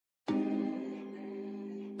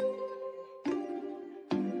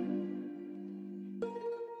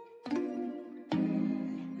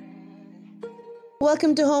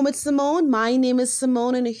Welcome to Home with Simone. My name is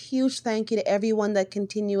Simone, and a huge thank you to everyone that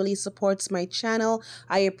continually supports my channel.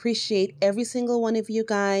 I appreciate every single one of you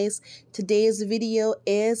guys. Today's video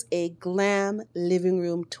is a glam living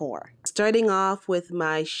room tour. Starting off with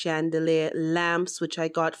my chandelier lamps, which I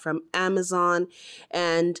got from Amazon.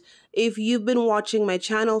 And if you've been watching my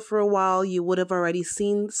channel for a while, you would have already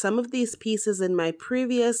seen some of these pieces in my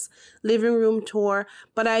previous living room tour.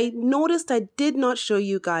 But I noticed I did not show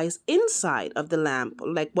you guys inside of the lamp,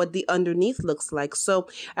 like what the underneath looks like. So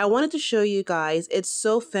I wanted to show you guys. It's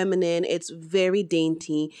so feminine. It's very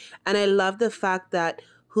dainty. And I love the fact that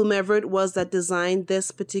whomever it was that designed this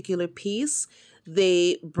particular piece,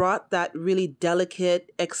 they brought that really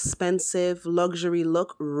delicate, expensive, luxury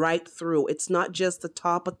look right through. It's not just the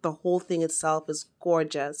top, but the whole thing itself is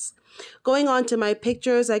gorgeous. Going on to my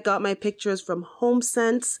pictures, I got my pictures from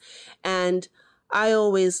HOMESCENCE, and I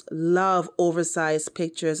always love oversized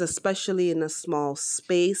pictures, especially in a small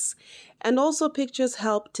space. And also pictures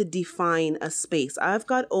help to define a space. I've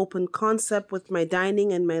got open concept with my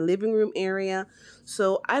dining and my living room area.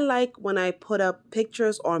 So I like when I put up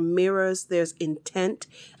pictures or mirrors, there's intent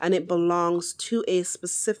and it belongs to a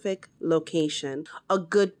specific location. A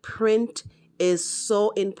good print is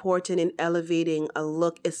so important in elevating a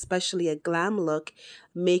look, especially a glam look,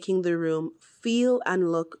 making the room feel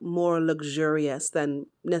and look more luxurious than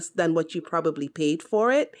what you probably paid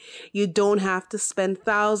for it. You don't have to spend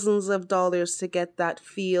thousands of dollars to get that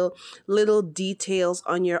feel. Little details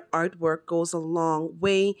on your artwork goes a long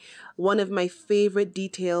way. One of my favorite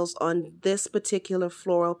details on this particular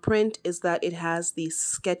floral print is that it has the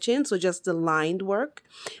sketching, so just the lined work.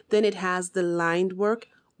 Then it has the lined work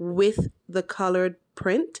with the colored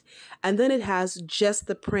print, and then it has just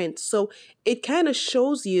the print. So it kind of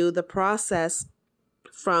shows you the process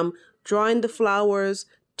from drawing the flowers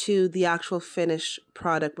to the actual finished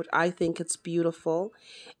product, which I think it's beautiful.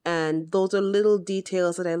 And those are little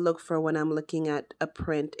details that I look for when I'm looking at a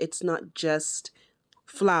print. It's not just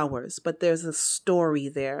flowers, but there's a story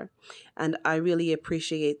there, and I really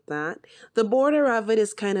appreciate that. The border of it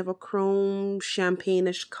is kind of a chrome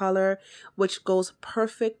champagne-ish color, which goes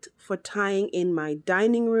perfect for tying in my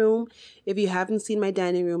dining room. If you haven't seen my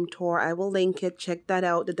dining room tour, I will link it. Check that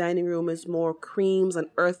out. The dining room is more creams and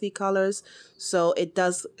earthy colors, so it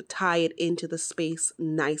does tie it into the space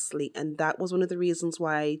nicely, and that was one of the reasons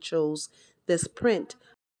why I chose this print.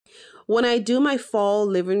 When I do my fall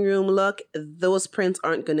living room look, those prints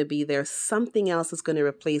aren't going to be there. Something else is going to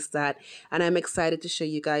replace that, and I'm excited to show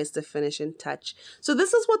you guys the finishing touch. So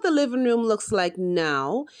this is what the living room looks like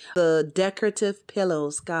now. The decorative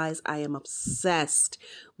pillows, guys, I am obsessed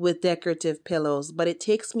with decorative pillows, but it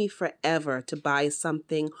takes me forever to buy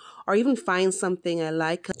something or even find something I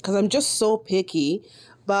like because I'm just so picky.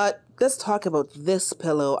 But let's talk about this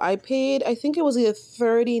pillow. I paid, I think it was either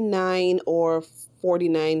 $39 or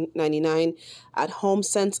 $49.99 at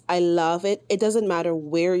HOMESCENCE. I love it. It doesn't matter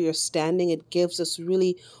where you're standing. It gives this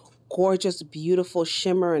really gorgeous, beautiful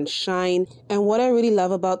shimmer and shine. And what I really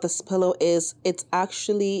love about this pillow is it's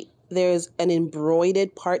actually, there's an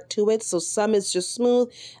embroidered part to it. So some is just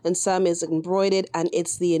smooth and some is embroidered, and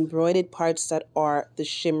it's the embroidered parts that are the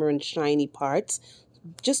shimmer and shiny parts.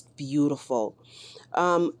 Just beautiful.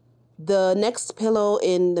 The next pillow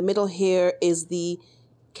in the middle here is the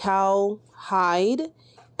cowhide,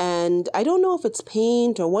 and I don't know if it's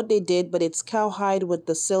paint or what they did, but it's cowhide with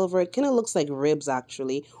the silver. It kind of looks like ribs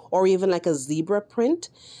actually, or even like a zebra print.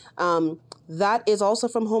 That is also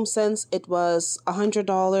from HOMESCENCE. It was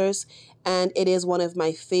 $100, and it is one of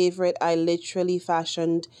my favorite. I literally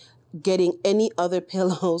fashioned getting any other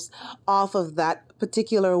pillows off of that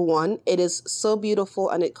particular one. It is so beautiful,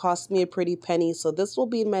 and it cost me a pretty penny. So this will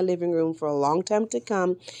be in my living room for a long time to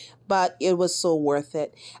come, but it was so worth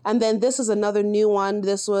it. And then this is another new one.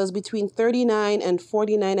 This was between $39 and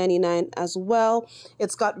 $49.99 as well.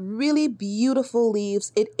 It's got really beautiful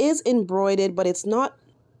leaves. It is embroidered, but it's not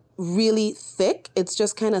really thick. It's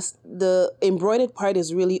just kind of, the embroidered part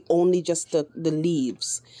is really only just the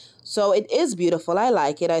leaves. So it is beautiful. I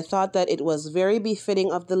like it. I thought that it was very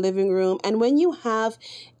befitting of the living room. And when you have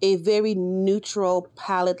a very neutral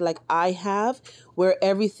palette like I have, where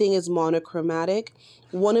everything is monochromatic,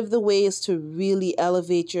 one of the ways to really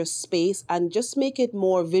elevate your space and just make it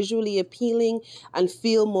more visually appealing and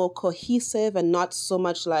feel more cohesive and not so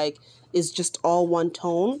much like it's just all one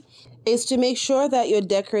tone is to make sure that your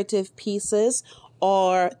decorative pieces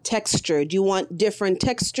are textured. You want different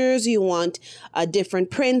textures, you want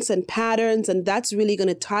different prints and patterns, and that's really going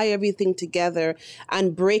to tie everything together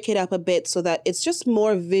and break it up a bit so that it's just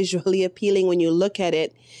more visually appealing when you look at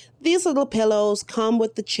it. These little pillows come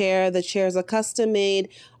with the chair. The chairs are custom made.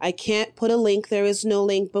 I can't put a link. There is no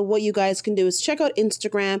link. But what you guys can do is check out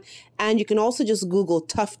Instagram, and you can also just Google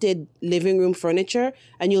tufted living room furniture,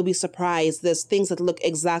 and you'll be surprised. There's things that look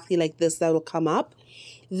exactly like this that will come up.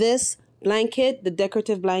 This blanket, the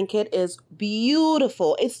decorative blanket, is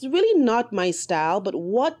beautiful. It's really not my style, but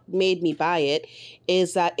what made me buy it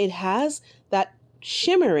is that it has that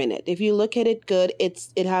shimmer in it. If you look at it good,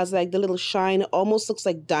 it has like the little shine. It almost looks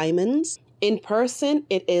like diamonds. In person,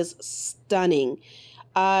 it is stunning.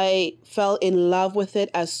 I fell in love with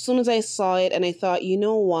it as soon as I saw it, and I thought, you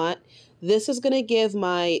know what? This is going to give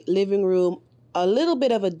my living room a little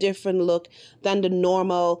bit of a different look than the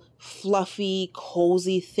normal fluffy,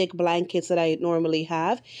 cozy, thick blankets that I normally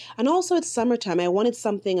have. And also it's summertime. I wanted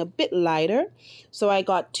something a bit lighter. So I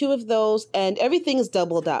got 2 of those, and everything is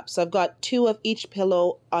doubled up. So I've got 2 of each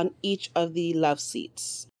pillow on each of the love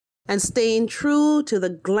seats. And staying true to the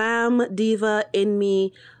glam diva in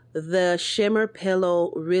me, the shimmer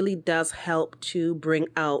pillow really does help to bring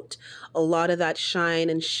out a lot of that shine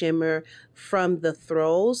and shimmer from the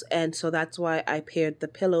throws, and so that's why I paired the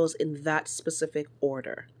pillows in that specific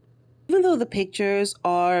order. Even though the pictures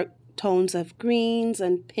are tones of greens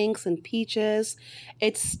and pinks and peaches,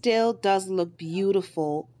 it still does look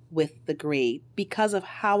beautiful with the gray because of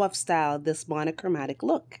how I've styled this monochromatic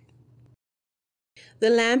look. The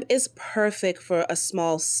lamp is perfect for a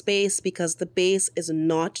small space because the base is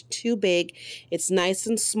not too big. It's nice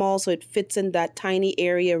and small, so it fits in that tiny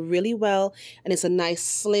area really well. And it's a nice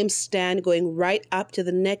slim stand going right up to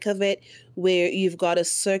the neck of it, where you've got a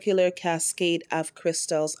circular cascade of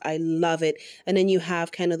crystals. I love it. And then you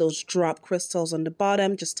have kind of those drop crystals on the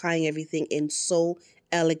bottom, just tying everything in so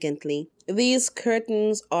elegantly. These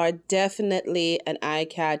curtains are definitely an eye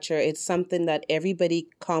catcher. It's something that everybody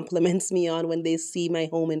compliments me on when they see my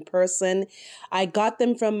home in person. I got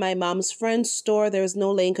them from my mom's friend's store. There is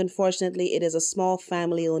no link, unfortunately. It is a small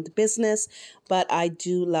family-owned business, but I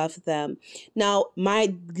do love them. Now,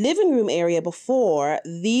 my living room area before,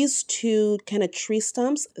 these 2 kind of tree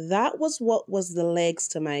stumps, that was what was the legs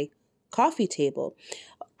to my coffee table.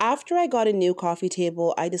 After I got a new coffee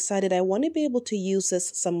table, I decided I want to be able to use this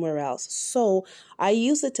somewhere else. So I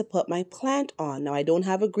use it to put my plant on. Now, I don't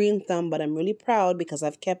have a green thumb, but I'm really proud because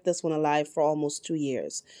I've kept this one alive for almost 2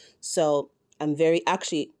 years. So I'm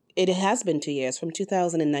actually, it has been 2 years, from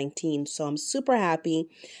 2019. So I'm super happy.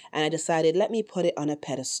 And I decided, let me put it on a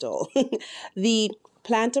pedestal. The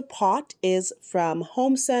planter pot is from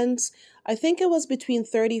HOMESCENCE. I think it was between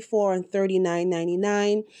 $34 and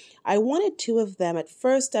 $39.99. I wanted 2 of them. At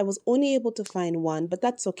first, I was only able to find 1, but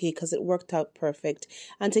that's okay because it worked out perfect.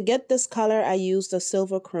 And to get this color, I used a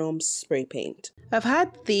silver chrome spray paint. I've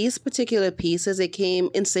had these particular pieces. It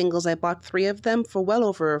came in singles. I bought 3 of them for well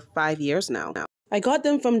over 5 years now. I got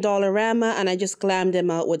them from Dollarama, and I just glammed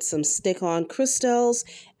them out with some stick-on crystals,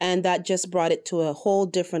 and that just brought it to a whole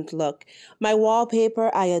different look. My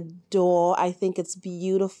wallpaper, I adore. I think it's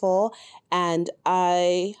beautiful, and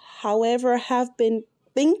I, however, have been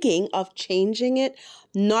thinking of changing it.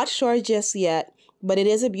 Not sure just yet, but it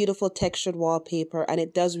is a beautiful textured wallpaper, and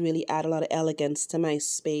it does really add a lot of elegance to my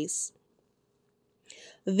space.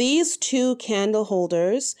 These 2 candle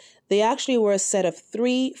holders, they actually were a set of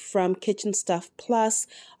 3 from Kitchen Stuff Plus.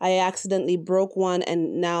 I accidentally broke one,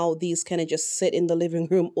 and now these kind of just sit in the living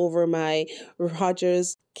room over my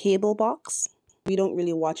Rogers cable box. We don't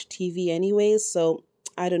really watch TV anyways, so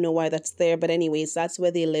I don't know why that's there. But anyways, that's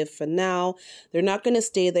where they live for now. They're not going to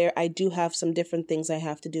stay there. I do have some different things I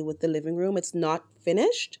have to do with the living room. It's not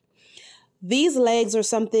finished. These legs are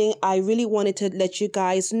something I really wanted to let you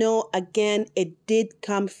guys know. Again, it did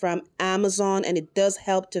come from Amazon, and it does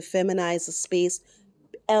help to feminize the space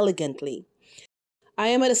elegantly. I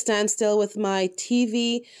am at a standstill with my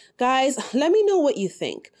TV. Guys, let me know what you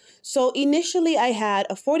think. So initially I had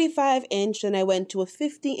a 45-inch, and I went to a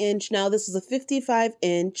 50-inch. Now this is a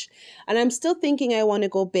 55-inch, and I'm still thinking I want to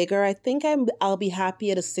go bigger. I think I'll be happy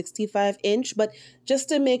at a 65-inch, but just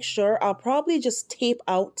to make sure, I'll probably just tape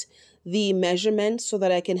out the measurements so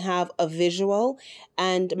that I can have a visual.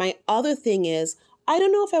 And my other thing is, I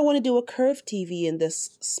don't know if I want to do a curved TV in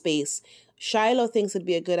this space. Shiloh thinks it'd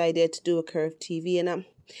be a good idea to do a curved TV, and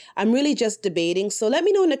I'm really just debating. So let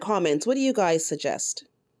me know in the comments, what do you guys suggest?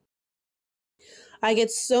 I get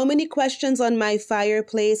so many questions on my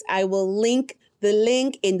fireplace. I will link the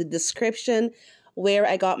link in the description where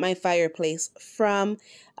I got my fireplace from.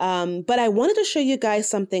 But I wanted to show you guys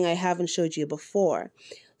something I haven't showed you before.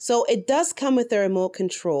 So it does come with a remote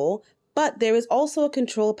control, but there is also a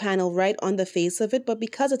control panel right on the face of it. But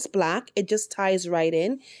because it's black, it just ties right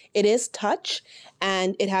in. It is touch,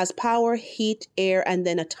 and it has power, heat, air, and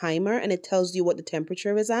then a timer, and it tells you what the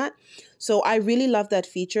temperature is at. So I really love that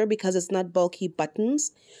feature because it's not bulky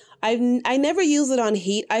buttons. I never use it on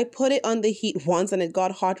heat. I put it on the heat once and it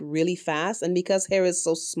got hot really fast. And because hair is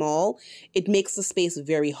so small, it makes the space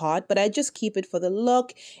very hot. But I just keep it for the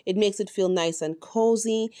look. It makes it feel nice and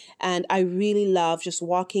cozy. And I really love just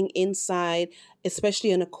walking inside,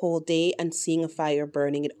 especially on a cold day, and seeing a fire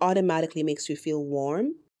burning. It automatically makes you feel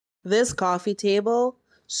warm. This coffee table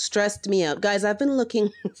stressed me out. Guys, I've been looking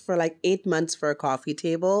for like 8 months for a coffee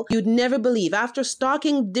table. You'd never believe. After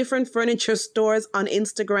stalking different furniture stores on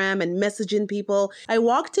Instagram and messaging people, I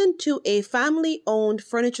walked into a family-owned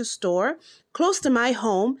furniture store close to my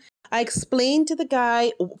home. I explained to the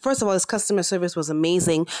guy, first of all, his customer service was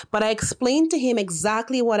amazing, but I explained to him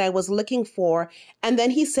exactly what I was looking for, and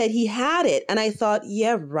then he said he had it, and I thought,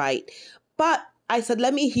 yeah, right. But I said,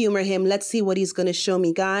 let me humor him. Let's see what he's going to show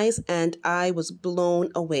me, guys. And I was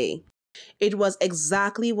blown away. It was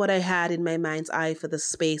exactly what I had in my mind's eye for the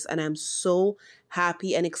space. And I'm so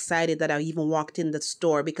happy and excited that I even walked in the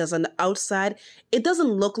store, because on the outside, it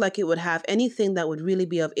doesn't look like it would have anything that would really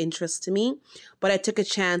be of interest to me. But I took a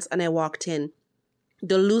chance and I walked in.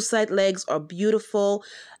 The lucite legs are beautiful.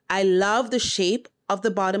 I love the shape of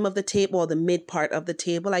the bottom of the table, or the mid part of the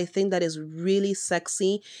table. I think that is really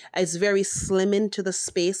sexy. It's very slim into the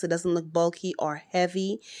space. It doesn't look bulky or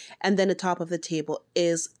heavy. And then the top of the table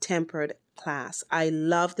is tempered glass. I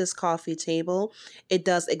love this coffee table. It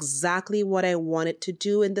does exactly what I want it to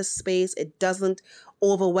do in this space. It doesn't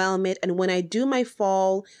overwhelm it. And when I do my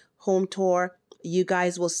fall home tour, you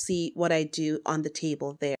guys will see what I do on the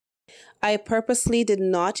table there. I purposely did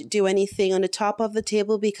not do anything on the top of the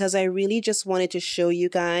table because I really just wanted to show you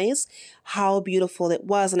guys how beautiful it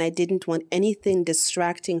was, and I didn't want anything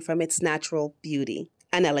distracting from its natural beauty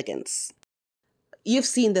and elegance. You've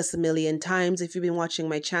seen this a million times if you've been watching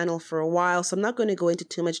my channel for a while, so I'm not going to go into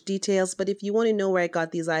too much details, but if you want to know where I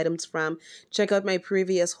got these items from, check out my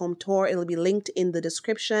previous home tour. It'll be linked in the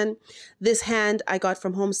description. This hand I got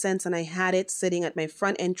from HOMESCENCE, and I had it sitting at my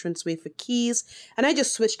front entranceway for keys, and I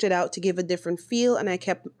just switched it out to give a different feel, and I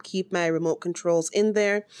keep my remote controls in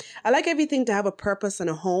there. I like everything to have a purpose and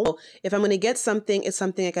a home. So if I'm going to get something, it's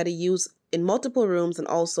something I got to use in multiple rooms, and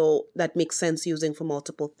also that makes sense using for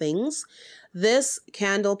multiple things. This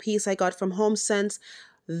candle piece I got from HOMESCENCE.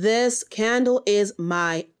 This candle is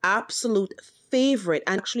my absolute favorite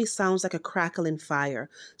and actually sounds like a crackling fire.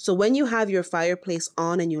 So when you have your fireplace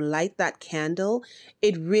on and you light that candle,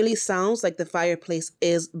 it really sounds like the fireplace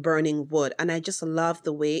is burning wood. And I just love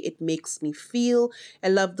the way it makes me feel. I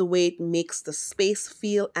love the way it makes the space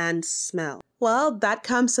feel and smell. Well, that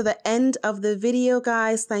comes to the end of the video,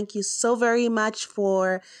 guys. Thank you so very much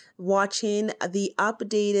for watching the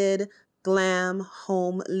updated GLAM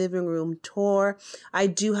home living room tour. I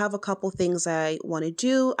do have a couple things I want to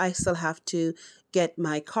do. I still have to get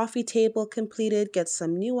my coffee table completed, get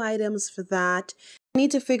some new items for that. I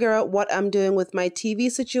need to figure out what I'm doing with my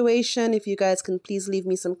TV situation. If you guys can please leave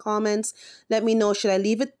me some comments. Let me know, should I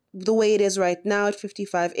leave it the way it is right now at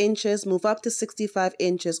 55 inches, move up to 65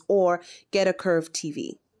 inches, or get a curved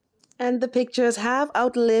TV? And the pictures have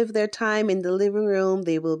outlived their time in the living room.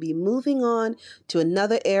 They will be moving on to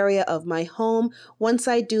another area of my home. Once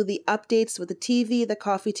I do the updates with the TV, the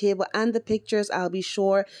coffee table, and the pictures, I'll be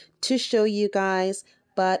sure to show you guys.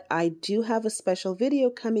 But I do have a special video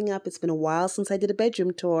coming up. It's been a while since I did a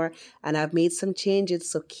bedroom tour, and I've made some changes,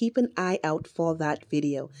 so keep an eye out for that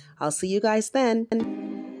video. I'll see you guys then.